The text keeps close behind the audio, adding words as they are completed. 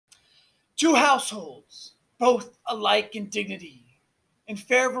Two households, both alike in dignity, in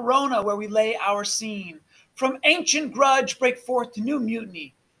fair Verona where we lay our scene, from ancient grudge break forth to new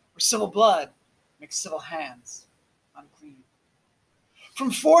mutiny, where civil blood makes civil hands unclean.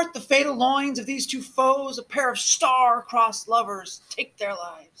 From forth the fatal loins of these two foes, a pair of star-crossed lovers take their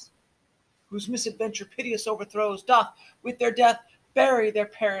lives, whose misadventure piteous overthrows doth with their death bury their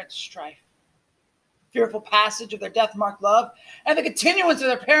parents' strife. Fearful passage of their death-marked love, and the continuance of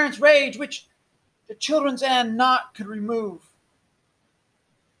their parents' rage, which their children's end not could remove,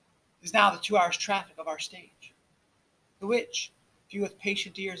 is now the 2 hours' traffic of our stage, the which few with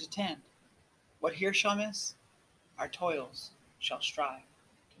patient ears attend. What here shall miss, our toils shall strive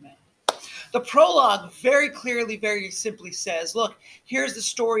to mend. The prologue very clearly, very simply says, look, here's the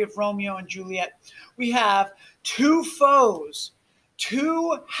story of Romeo and Juliet. We have two foes,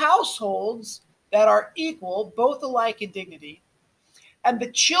 two households that are equal, both alike in dignity, and the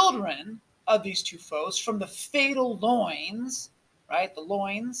children of these two foes from the fatal loins, right? The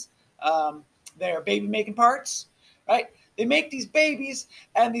loins, they're baby-making parts, right? They make these babies,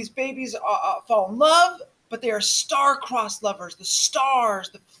 and these babies fall in love, but they are star-crossed lovers. The stars,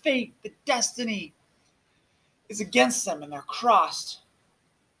 the fate, the destiny is against them, and they're crossed.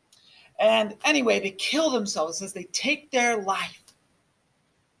 And anyway, they kill themselves. It says they take their life.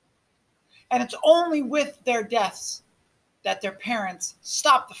 And it's only with their deaths that their parents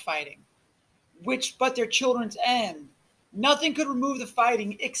stop the fighting, which but their children's end. Nothing could remove the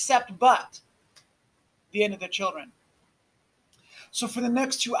fighting except but the end of their children. So for the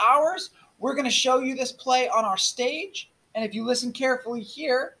next 2 hours, we're going to show you this play on our stage. And if you listen carefully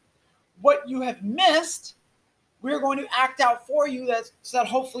here, what you have missed, we're going to act out for you so that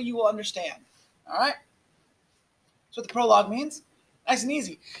hopefully you will understand. All right? That's what the prologue means. Nice and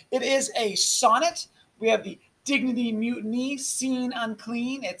easy. It is a sonnet. We have the dignity, mutiny, scene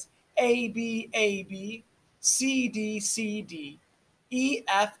unclean. It's A, B, A, B, C, D, C, D, E,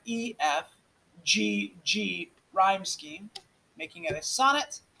 F, E, F, G, G rhyme scheme, making it a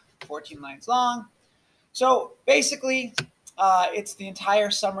sonnet, 14 lines long. So basically, it's the entire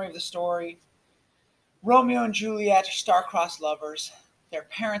summary of the story. Romeo and Juliet are star-crossed lovers. Their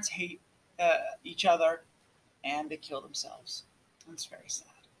parents hate each other, and they kill themselves. It's very sad.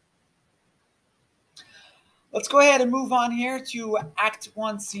 Let's go ahead and move on here to Act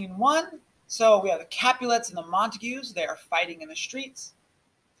 1, Scene 1. So we have the Capulets and the Montagues. They are fighting in the streets.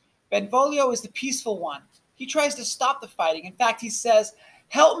 Benvolio is the peaceful one. He tries to stop the fighting. In fact, he says,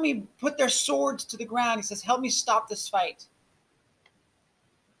 help me put their swords to the ground. He says, help me stop this fight.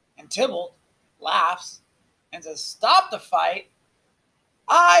 And Tybalt laughs and says, stop the fight?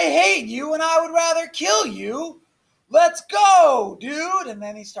 I hate you and I would rather kill you. Let's go, dude. And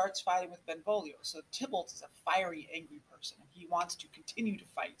then he starts fighting with Benvolio. So Tybalt is a fiery, angry person. He wants to continue to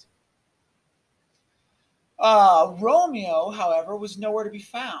fight. Romeo, however, was nowhere to be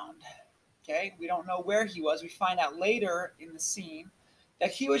found. Okay, we don't know where he was. We find out later in the scene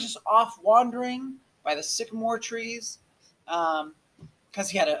that he was just off wandering by the sycamore trees because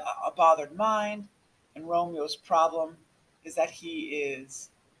he had a bothered mind. And Romeo's problem is that he is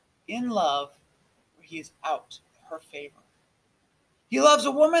in love, or he is out of her favor. He loves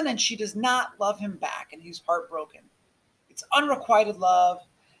a woman and she does not love him back, and he's heartbroken. It's unrequited love.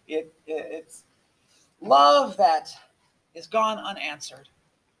 It's love that is gone unanswered.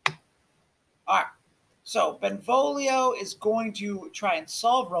 All right, so Benvolio is going to try and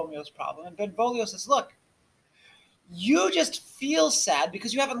solve Romeo's problem. And Benvolio says, look, you just feel sad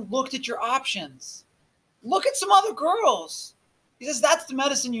because you haven't looked at your options. Look at some other girls. He says, that's the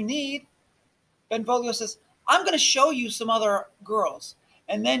medicine you need. Benvolio says, I'm going to show you some other girls,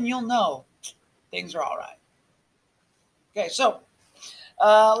 and then you'll know things are all right. Okay, so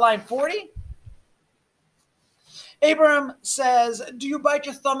line 40. Abraham says, do you bite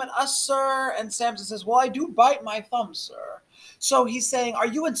your thumb at us, sir? And Samson says, well, I do bite my thumb, sir. So he's saying, are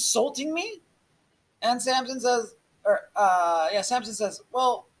you insulting me? And Samson says, Samson says,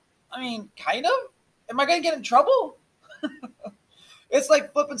 well, I mean, kind of. Am I going to get in trouble? It's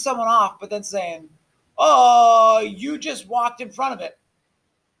like flipping someone off, but then saying, oh, you just walked in front of it.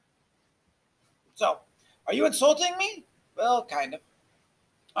 So, are you insulting me? Well, kind of.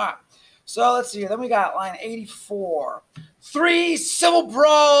 All right. So let's see here. Then we got line 84. 3 civil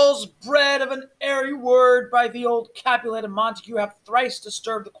brawls bred of an airy word by the old Capulet and Montague have thrice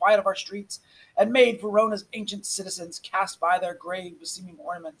disturbed the quiet of our streets and made Verona's ancient citizens cast by their grave beseeming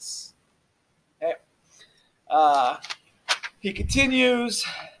ornaments. Okay. He continues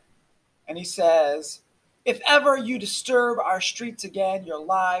and he says, if ever you disturb our streets again, your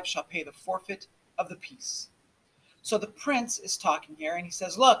lives shall pay the forfeit of the peace. So the prince is talking here and he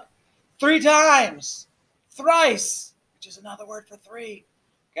says, look, 3 times, thrice, which is another word for 3.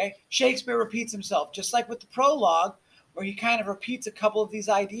 Okay, Shakespeare repeats himself, just like with the prologue, where he kind of repeats a couple of these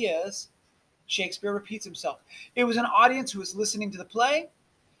ideas. Shakespeare repeats himself. It was an audience who was listening to the play,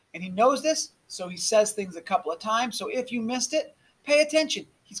 and he knows this, so he says things a couple of times. So if you missed it, pay attention.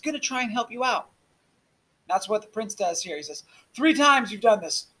 He's going to try and help you out. That's what the prince does here. He says, 3 times you've done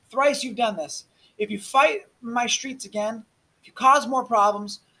this. Thrice you've done this. If you fight my streets again, if you cause more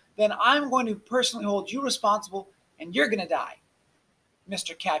problems, then I'm going to personally hold you responsible, and you're going to die,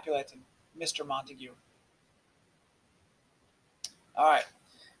 Mr. Capulet and Mr. Montague. All right.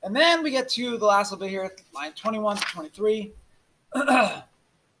 And then we get to the last little bit here, line 21 to 23.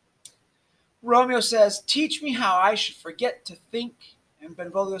 Romeo says, teach me how I should forget to think. And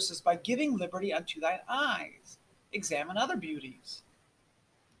Benvolio says, by giving liberty unto thine eyes, examine other beauties.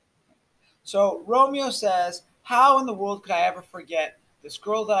 So Romeo says, how in the world could I ever forget this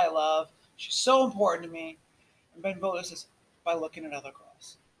girl that I love? She's so important to me. And Benvolio says, by looking at other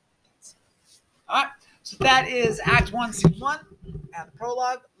girls. All right, so that is Act 1, Scene 1 and the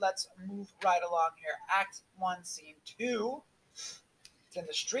prologue. Let's move right along here. Act 1, Scene 2. It's in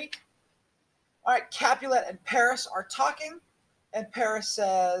the street. All right, Capulet and Paris are talking, and Paris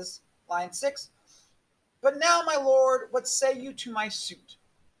says, line 6, but now, my lord, what say you to my suit?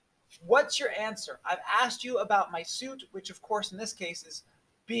 What's your answer? I've asked you about my suit, which, of course, in this case is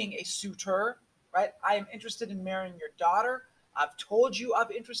being a suitor, right? I am interested in marrying your daughter. I've told you I'm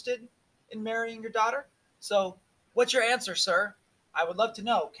interested in marrying your daughter. So what's your answer, sir? I would love to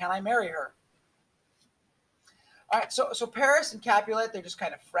know. Can I marry her? All right, so Paris and Capulet, they're just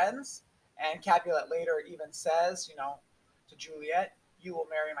kind of friends. And Capulet later even says, to Juliet, you will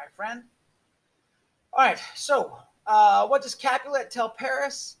marry my friend. All right, so what does Capulet tell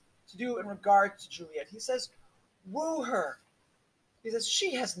Paris to do in regard to Juliet? He says, woo her. He says,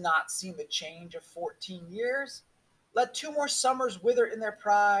 she has not seen the change of 14 years. Let 2 more summers wither in their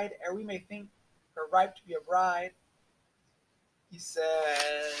pride, ere we may think her ripe to be a bride. He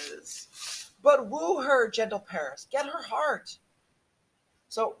says, but woo her, gentle Paris. Get her heart.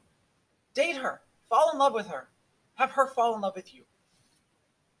 So date her. Fall in love with her. Have her fall in love with you.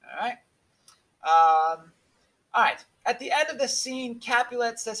 All right. All right. At the end of the scene,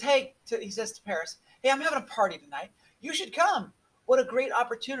 Capulet says, he says to Paris, hey, I'm having a party tonight. You should come. What a great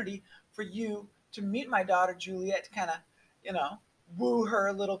opportunity for you to meet my daughter, Juliet, to kind of, woo her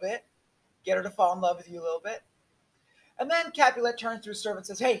a little bit, get her to fall in love with you a little bit. And then Capulet turns to his servant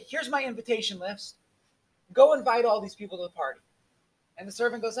and says, hey, here's my invitation list. Go invite all these people to the party. And the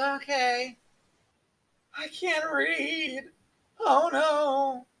servant goes, okay, I can't read. Oh,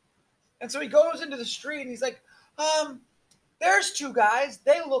 no. And so he goes into the street and he's like, there's 2 guys.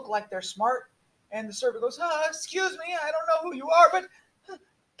 They look like they're smart. And the servant goes, excuse me, I don't know who you are, but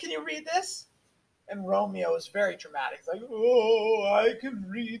can you read this? And Romeo is very dramatic. He's like, oh, I can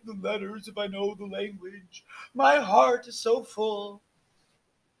read the letters if I know the language. My heart is so full.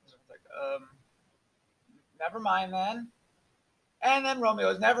 So it's like, never mind then. And then Romeo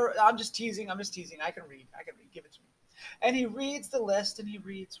is I'm just teasing. I can read. Give it to me. And he reads the list and he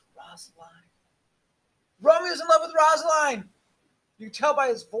reads Rosaline. Romeo's in love with Rosaline. You can tell by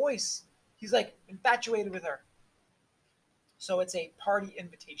his voice. He's like infatuated with her. So it's a party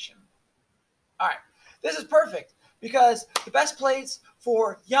invitation. All right. This is perfect because the best place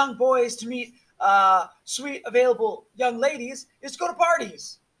for young boys to meet sweet, available young ladies is to go to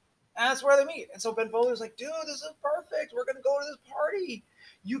parties. And that's where they meet. And so Benvolio's like, dude, this is perfect. We're going to go to this party.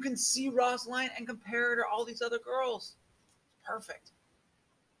 You can see Rosaline and compare her to all these other girls. Perfect.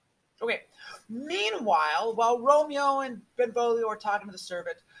 Okay. Meanwhile, while Romeo and Benvolio are talking to the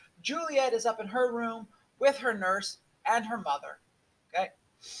servant, Juliet is up in her room with her nurse and her mother. Okay.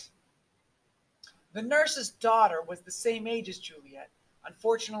 The nurse's daughter was the same age as Juliet.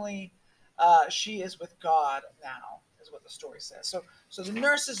 Unfortunately, she is with God now, is what the story says. So the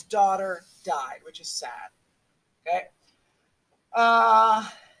nurse's daughter died, which is sad. Okay.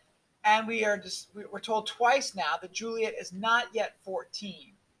 And we're told twice now that Juliet is not yet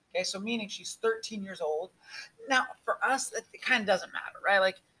 14. Okay, so meaning she's 13 years old. Now, for us, it kind of doesn't matter, right?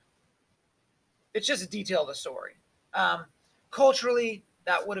 Like, it's just a detail of the story. Culturally,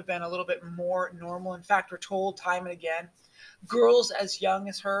 that would have been a little bit more normal. In fact, we're told time and again, girls as young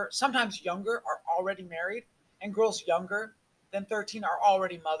as her, sometimes younger, are already married, and girls younger than 13 are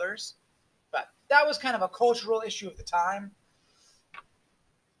already mothers. But that was kind of a cultural issue of the time.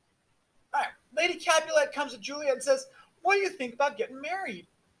 All right, Lady Capulet comes to Juliet and says, what do you think about getting married?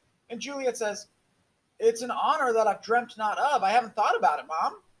 And Juliet says, it's an honor that I've dreamt not of. I haven't thought about it,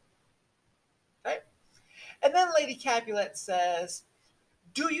 Mom. Okay. And then Lady Capulet says,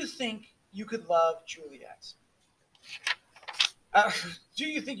 Do you think you could love Juliet? Do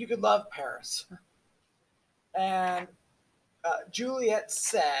you think you could love Paris? And Juliet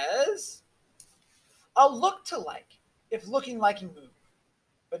says, I'll look to like, if looking like you move,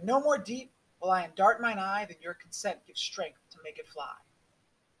 but no more deep will I dart mine eye than your consent gives strength to make it fly.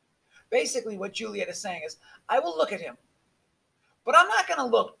 Basically, what Juliet is saying is, I will look at him, but I'm not going to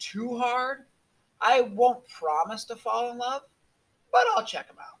look too hard. I won't promise to fall in love, but I'll check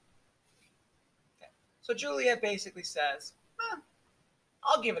him out. Okay. So Juliet basically says,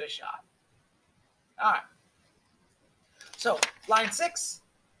 I'll give it a shot. All right. So line 6,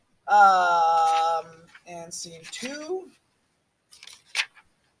 and scene 2.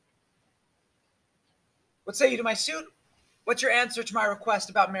 What say you to my suit? What's your answer to my request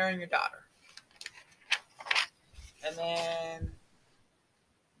about marrying your daughter? And then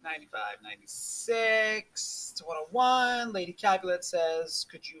 95, 96 to 101, Lady Capulet says,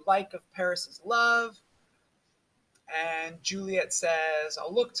 could you like of Paris's love? And Juliet says,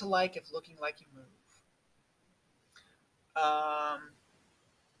 I'll look to like if looking like you move.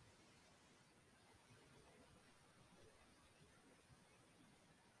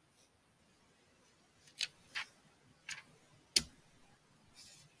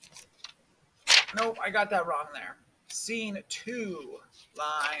 Nope, I got that wrong there. Scene 2,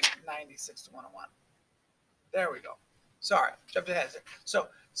 line 96 to 101. There we go. Sorry, jumped ahead there. So,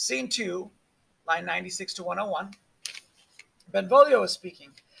 scene 2, line 96 to 101. Benvolio is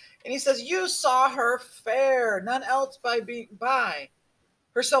speaking, and he says, you saw her fair, none else by,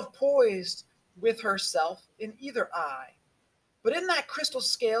 herself poised with herself in either eye. But in that crystal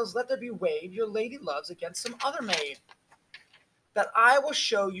scales let there be weighed your lady loves against some other maid, that I will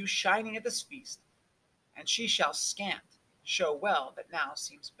show you shining at this feast, and she shall scant show well that now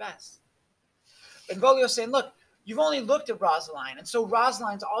seems best. Benvolio saying, look, you've only looked at Rosaline, and so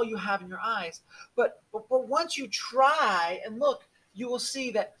Rosaline's all you have in your eyes. But once you try and look, you will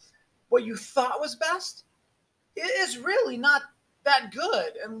see that what you thought was best is really not that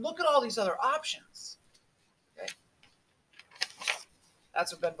good. And look at all these other options. Okay,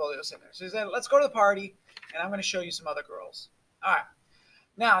 that's what Benvolio's saying there. So he said, let's go to the party, and I'm going to show you some other girls. All right.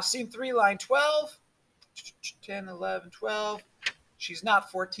 Now, scene 3, line 12, 10, 11, 12. She's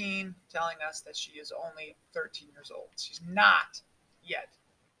not 14, telling us that she is only 13 years old. She's not yet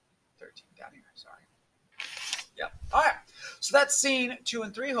 13 down here. Sorry. Yep. All right. So that's scene 2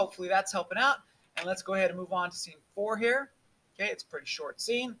 and 3. Hopefully that's helping out. And let's go ahead and move on to scene 4 here. Okay, it's a pretty short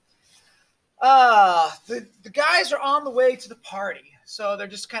scene. The guys are on the way to the party. So they're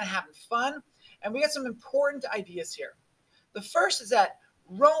just kind of having fun. And we got some important ideas here. The first is that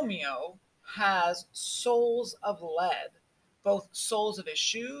Romeo has soles of lead, both soles of his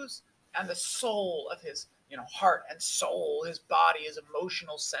shoes and the soul of his, heart and soul, his body, his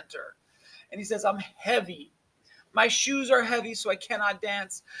emotional center. And he says, I'm heavy. My shoes are heavy, so I cannot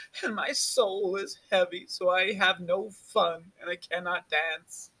dance. And my soul is heavy, so I have no fun, and I cannot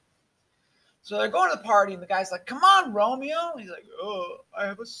dance. So they're going to the party, and the guy's like, come on, Romeo. And he's like, oh, I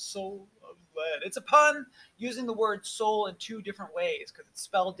have a soul of lead. It's a pun using the word soul in 2 different ways because it's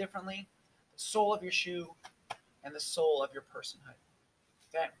spelled differently. The sole of your shoe and the soul of your personhood.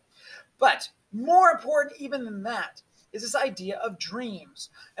 Okay? But more important even than that is this idea of dreams.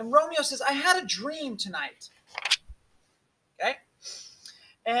 And Romeo says, I had a dream tonight. Okay?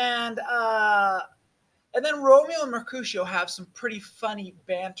 And then Romeo and Mercutio have some pretty funny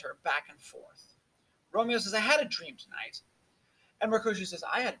banter back and forth. Romeo says, I had a dream tonight. And Mercutio says,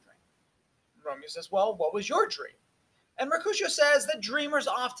 I had a dream. And Romeo says, well, what was your dream? And Mercutio says that dreamers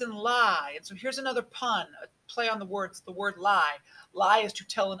often lie. And so here's another pun, a play on the words, the word lie. Lie is to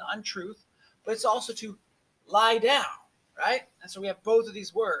tell an untruth, but it's also to lie down, right? And so we have both of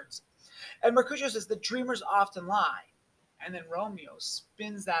these words. And Mercutio says that dreamers often lie. And then Romeo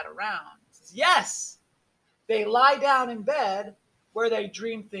spins that around and says, yes, they lie down in bed where they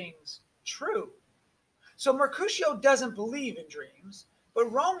dream things true. So Mercutio doesn't believe in dreams,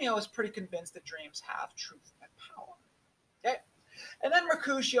 but Romeo is pretty convinced that dreams have truth and power. Okay? And then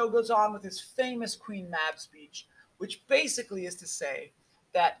Mercutio goes on with his famous Queen Mab speech, which basically is to say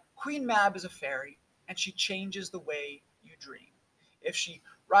that Queen Mab is a fairy and she changes the way you dream. If she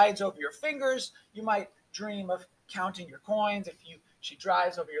rides over your fingers, you might dream of counting your coins. If she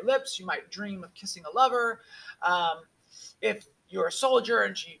drives over your lips, you might dream of kissing a lover. If you're a soldier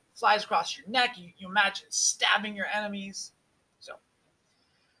and she flies across your neck, you imagine stabbing your enemies. So,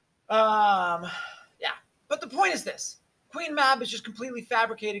 yeah. But the point is this. Queen Mab is just completely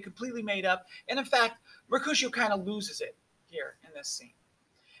fabricated, completely made up. And in fact, Mercutio kind of loses it here in this scene.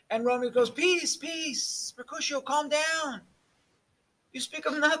 And Romeo goes, peace, peace. Mercutio, calm down. You speak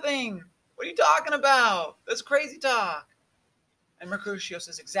of nothing. What are you talking about? That's crazy talk. And Mercutio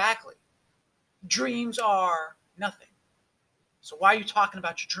says, exactly. Dreams are nothing. So why are you talking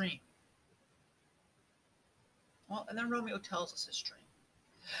about your dream? Well, and then Romeo tells us his dream.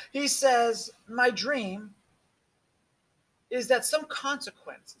 He says, my dream is that some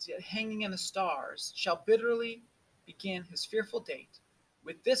consequences yet hanging in the stars shall bitterly begin his fearful date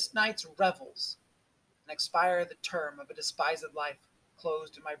with this night's revels and expire the term of a despised life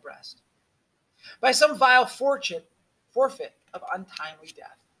closed in my breast by some vile forfeit of untimely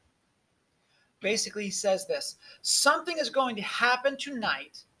death. Basically, he says this: something is going to happen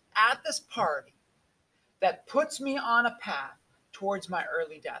tonight at this party that puts me on a path towards my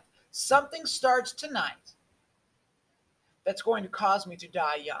early death. Something starts tonight that's going to cause me to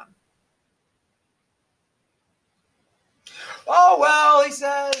die young. Oh, well, he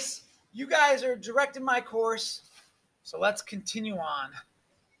says, you guys are directing my course, so let's continue on.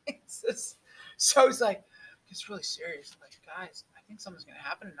 So he's like, it's really serious. Like, guys, I think something's going to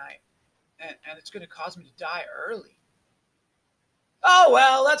happen tonight, and it's going to cause me to die early. Oh,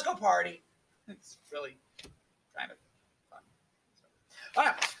 well, let's go party. It's really kind of fun. So, all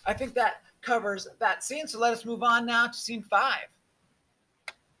right, I think that covers that scene, so let us move on now to scene 5.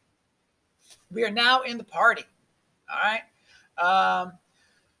 We are now in the party, all right?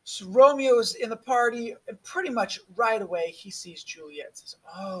 So Romeo is in the party, and pretty much right away he sees Juliet. Says,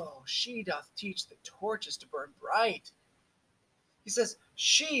 oh, she doth teach the torches to burn bright. He says,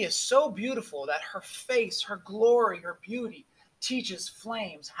 she is so beautiful that her face, her glory, her beauty teaches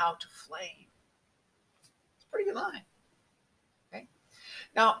flames how to flame. It's a pretty good line. Okay.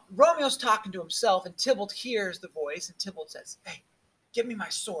 Now, Romeo's talking to himself, and Tybalt hears the voice, and Tybalt says, hey, give me my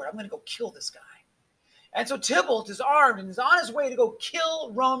sword. I'm going to go kill this guy. And so Tybalt is armed and is on his way to go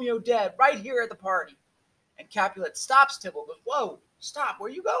kill Romeo dead right here at the party. And Capulet stops Tybalt, goes, whoa, stop, where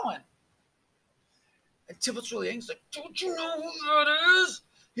are you going? And Tybalt's really angry. He's like, don't you know who that is?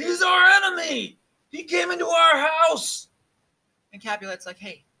 He's our enemy. He came into our house. And Capulet's like,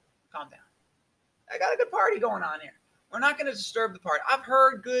 hey, calm down. I got a good party going on here. We're not going to disturb the party. I've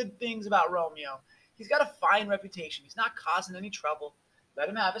heard good things about Romeo. He's got a fine reputation. He's not causing any trouble. Let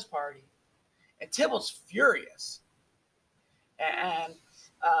him have his party. And Tybalt's furious. And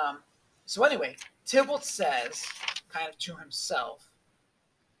so anyway, Tybalt says, kind of to himself,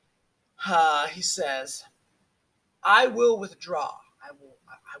 he says, I will withdraw. I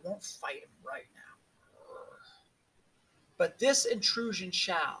won't fight him right now. But this intrusion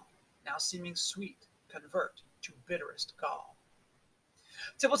shall, now seeming sweet, convert to bitterest gall.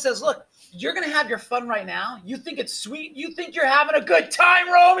 Tybalt says, look, you're going to have your fun right now. You think it's sweet? You think you're having a good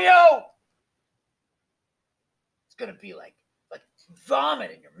time, Romeo? It's going to be like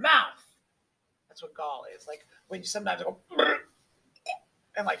vomit in your mouth. That's what gall is. Like when you sometimes go,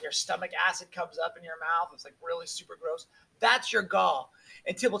 and like your stomach acid comes up in your mouth. It's like really super gross. That's your gall.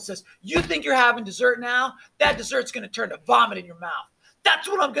 And Tybalt says, you think you're having dessert now? That dessert's going to turn to vomit in your mouth. That's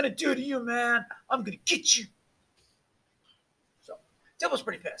what I'm going to do to you, man. I'm going to get you. So Tybalt's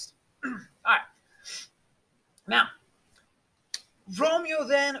pretty pissed. All right. Now, Romeo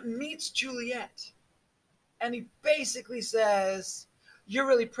then meets Juliet. And he basically says, you're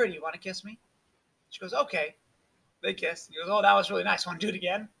really pretty. You want to kiss me? She goes, okay. They kiss. He goes, oh, that was really nice. Want to do it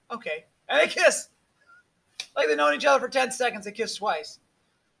again? Okay. And they kiss. Like they've known each other for 10 seconds. They kiss twice.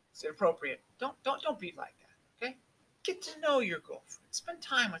 It's inappropriate. Don't be like that, okay? Get to know your girlfriend. Spend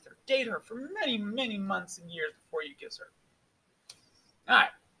time with her. Date her for many, many months and years before you kiss her. All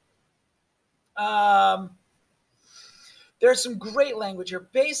right. There's some great language here.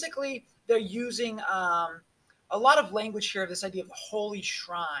 Basically, they're using a lot of language here, this idea of the holy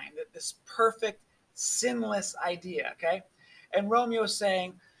shrine, this perfect, sinless idea, okay? And Romeo's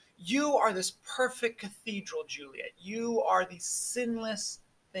saying, you are this perfect cathedral, Juliet. You are the sinless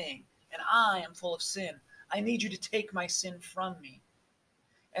thing, and I am full of sin. I need you to take my sin from me.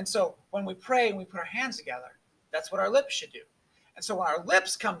 And so when we pray and we put our hands together, that's what our lips should do. And so when our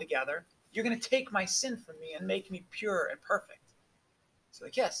lips come together, you're going to take my sin from me and make me pure and perfect. So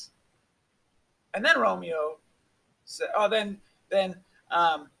they kiss. And then Romeo said,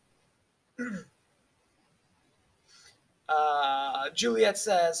 Juliet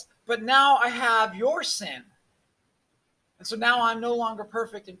says, but now I have your sin. And so now I'm no longer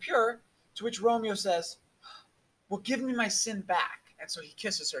perfect and pure, to which Romeo says, well, give me my sin back. And so he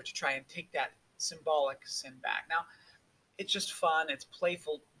kisses her to try and take that symbolic sin back. Now, it's just fun. It's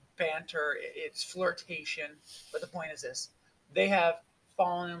playful banter. It's flirtation. But the point is this. They have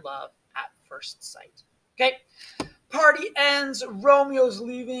fallen in love at first sight. Okay? Party ends. Romeo's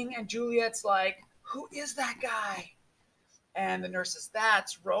leaving. And Juliet's like, who is that guy? And the nurse says,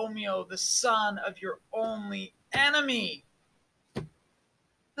 that's Romeo, the son of your only enemy.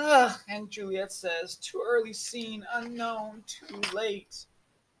 And Juliet says, too early seen, unknown, too late.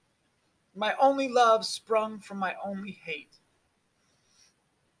 My only love sprung from my only hate,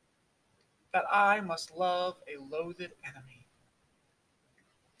 that I must love a loathed enemy.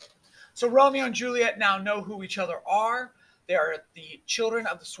 So Romeo and Juliet now know who each other are. They are the children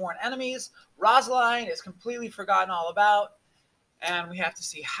of the sworn enemies. Rosaline is completely forgotten all about. And we have to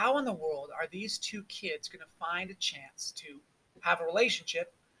see how in the world are these two kids going to find a chance to have a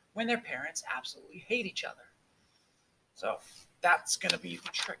relationship when their parents absolutely hate each other. So that's going to be the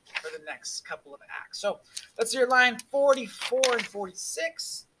trick for the next couple of acts. So let's hear line 44 and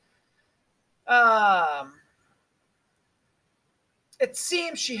 46. It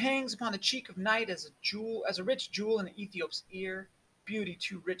seems she hangs upon the cheek of night as a rich jewel in Ethiop's ear, beauty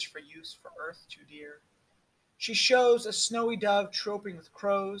too rich for use, for earth too dear. She shows a snowy dove troping with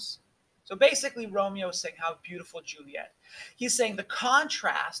crows. So basically, Romeo is saying how beautiful Juliet. He's saying the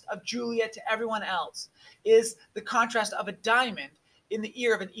contrast of Juliet to everyone else is the contrast of a diamond in the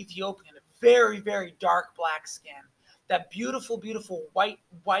ear of an Ethiopian, very, very dark black skin. That beautiful, beautiful white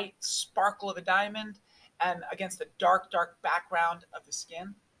sparkle of a diamond, and against the dark, dark background of the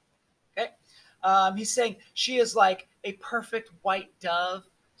skin. Okay, he's saying she is like a perfect white dove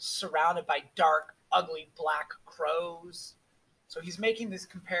surrounded by dark, ugly black crows. So he's making this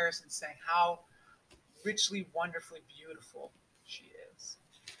comparison, saying how richly, wonderfully beautiful she is.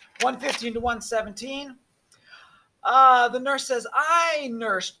 115 to 117. The nurse says, I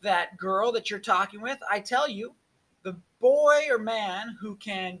nursed that girl that you're talking with. I tell you, the boy or man who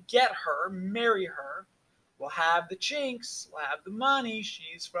can get her, marry her, will have the chinks, will have the money.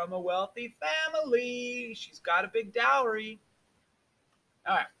 She's from a wealthy family. She's got a big dowry.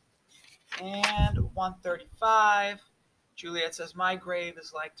 All right. And 135. Juliet says, my grave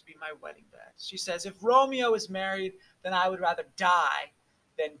is like to be my wedding bed. She says, if Romeo is married, then I would rather die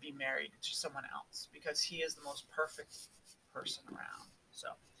than be married to someone else, because he is the most perfect person around. So,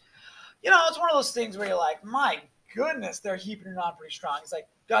 it's one of those things where you're like, my goodness, they're heaping it on pretty strong. He's like,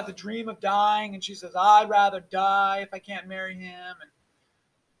 got the dream of dying, and she says, I'd rather die if I can't marry him. And,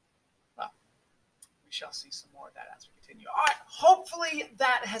 well, we shall see some more of that as we continue. All right, hopefully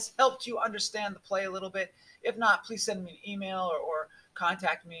that has helped you understand the play a little bit. If not, please send me an email or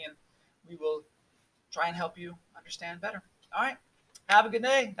contact me, and we will try and help you understand better. All right, have a good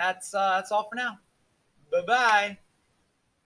day. That's all for now. Bye-bye.